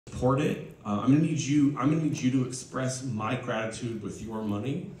support it. I'm gonna need you to express my gratitude with your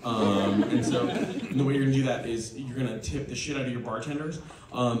money. And so the way you're gonna do that is you're gonna tip the shit out of your bartenders,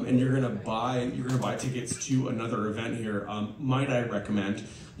 and you're gonna buy tickets to another event here. Might I recommend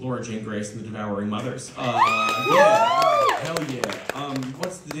Laura Jane Grace and the Devouring Mothers? Yeah, hell yeah.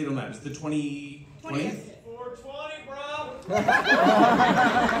 What's the date on that? It's the 20th? 420, bro.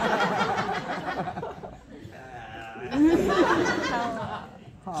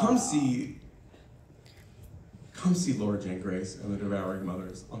 Come see Laura Jane Grace and the Devouring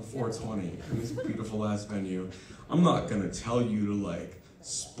Mothers on 420 in this beautiful ass venue. I'm not gonna tell you to like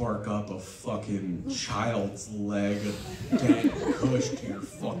spark up a fucking child's leg of dank kush to your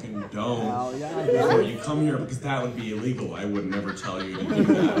fucking dome before you come here, because that would be illegal. I would never tell you to do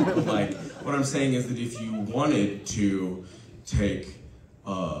that. But like, what I'm saying is that if you wanted to take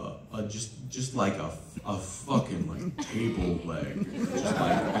just like a fucking like table leg,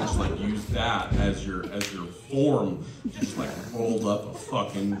 just like use that as your form, just like rolled up a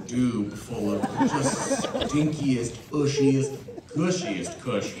fucking doob full of just stinkiest, ushiest, gushiest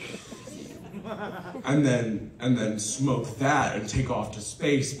kush, and then smoke that and take off to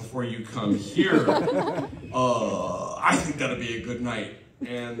space before you come here. I think that'd be a good night.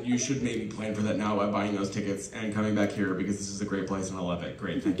 And you should maybe plan for that now by buying those tickets and coming back here, because this is a great place and I love it.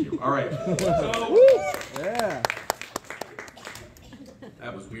 Great, thank you. All right. So, yeah.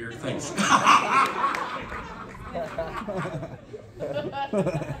 That was weird. Thanks.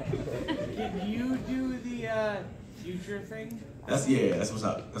 Can you do the future thing? That's that's what's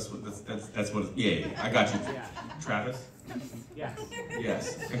up. That's what. Yeah. I got you, Travis. Yes.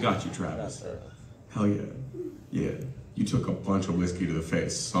 Yes, I got you, Travis. Hell yeah. Yeah. You took a bunch of whiskey to the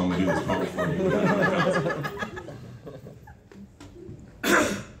face, so I'm gonna do this poem for you.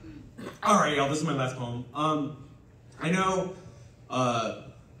 All right, y'all, this is my last poem. I know,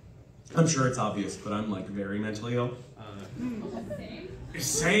 I'm sure it's obvious, but I'm like very mentally ill.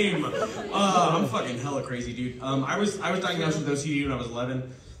 Same. I'm fucking hella crazy, dude. I was diagnosed with OCD when I was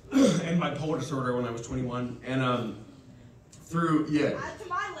 11, and bipolar disorder when I was 21, and Add to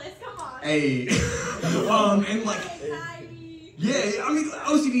my list, come on. And like, yeah, I mean,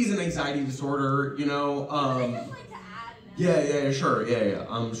 OCD is an anxiety disorder, you know. Yeah, sure, yeah.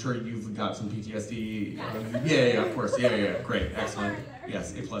 I'm sure you've got some PTSD. Yeah, of course, yeah, great, excellent.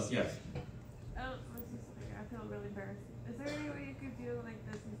 Yes, A+, yes. I feel really embarrassed. Is there any way you could do like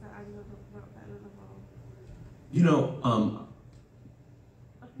this instead of the phone? You know,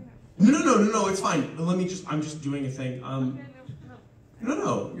 no, it's fine. I'm just doing a thing.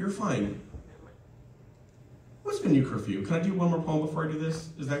 No, you're fine. What's the new curfew? Can I do one more poem before I do this?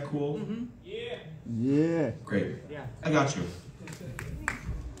 Is that cool? Mm-hmm. Yeah. Yeah. Great. Yeah. I got you.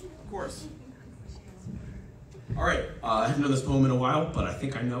 Of course. All right. I haven't known this poem in a while, but I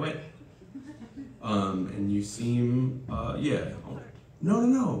think I know it. And you seem, yeah.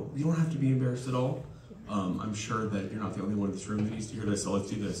 No. You don't have to be embarrassed at all. I'm sure that you're not the only one in this room that needs to hear this, so let's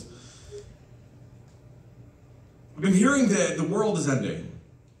do this. I've been hearing that the world is ending.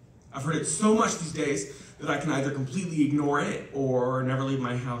 I've heard it so much these days that I can either completely ignore it or never leave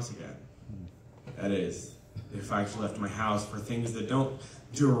my house again. That is, if I actually left my house for things that don't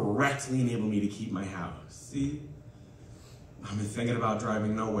directly enable me to keep my house. See? I've been thinking about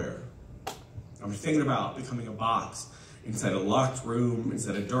driving nowhere. I've been thinking about becoming a box inside a locked room,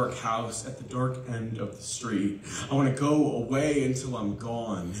 inside a dark house at the dark end of the street. I want to go away until I'm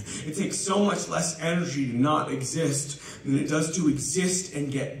gone. It takes so much less energy to not exist than it does to exist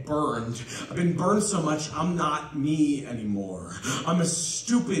and get burned. I've been burned so much, I'm not me anymore. I'm a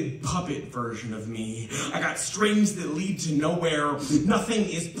stupid puppet version of me. I got strings that lead to nowhere. Nothing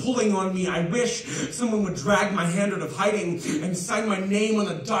is pulling on me. I wish someone would drag my hand out of hiding and sign my name on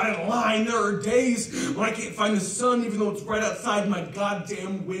the dotted line. There are days when I can't find the sun, even though it's right outside my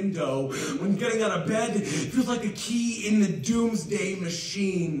goddamn window. When getting out of bed feels like a key in the doomsday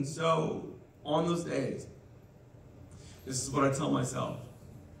machine. So, on those days, this is what I tell myself.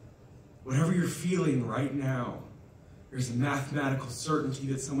 Whatever you're feeling right now, there's a mathematical certainty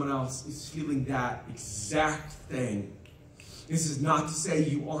that someone else is feeling that exact thing. This is not to say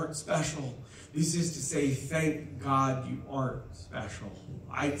you aren't special. This is to say, thank God you aren't special.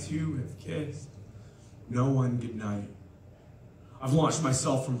 I too have kissed no one goodnight. I've launched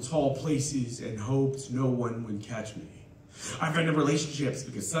myself from tall places and hoped no one would catch me. I've ended relationships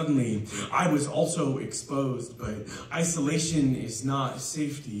because suddenly I was also exposed, but isolation is not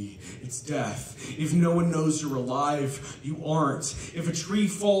safety, it's death. If no one knows you're alive, you aren't. If a tree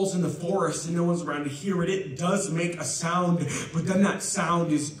falls in the forest and no one's around to hear it, it does make a sound, but then that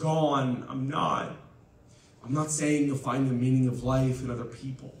sound is gone. I'm not saying you'll find the meaning of life in other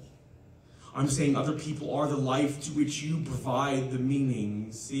people. I'm saying other people are the life to which you provide the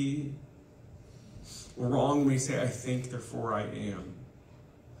meaning. See? We're wrong when we say, I think, therefore I am.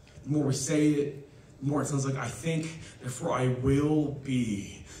 The more we say it, the more it sounds like I think, therefore I will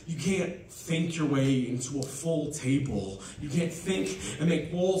be. You can't think your way into a full table. You can't think and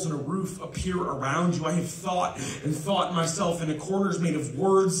make walls and a roof appear around you. I have thought and thought myself into corners made of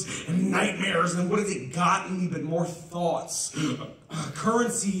words and nightmares. And what has it gotten me but more thoughts? A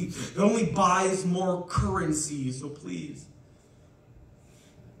currency that only buys more currency. So please,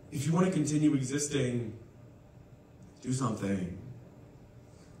 if you want to continue existing, do something.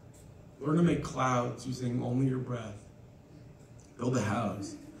 Learn to make clouds using only your breath. Build a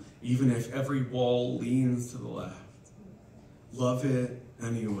house, even if every wall leans to the left. Love it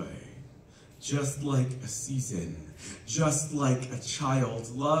anyway. Just like a season. Just like a child.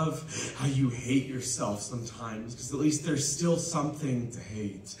 Love how you hate yourself sometimes, because at least there's still something to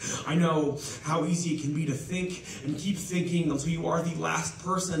hate. I know how easy it can be to think and keep thinking until you are the last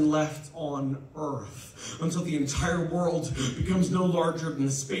person left on Earth. Until the entire world becomes no larger than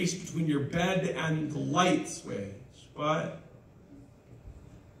the space between your bed and the light switch. But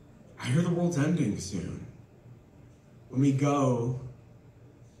I hear the world's ending soon. When we go,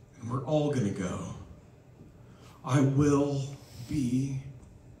 and we're all gonna go, I will be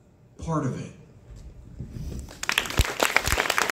part of it.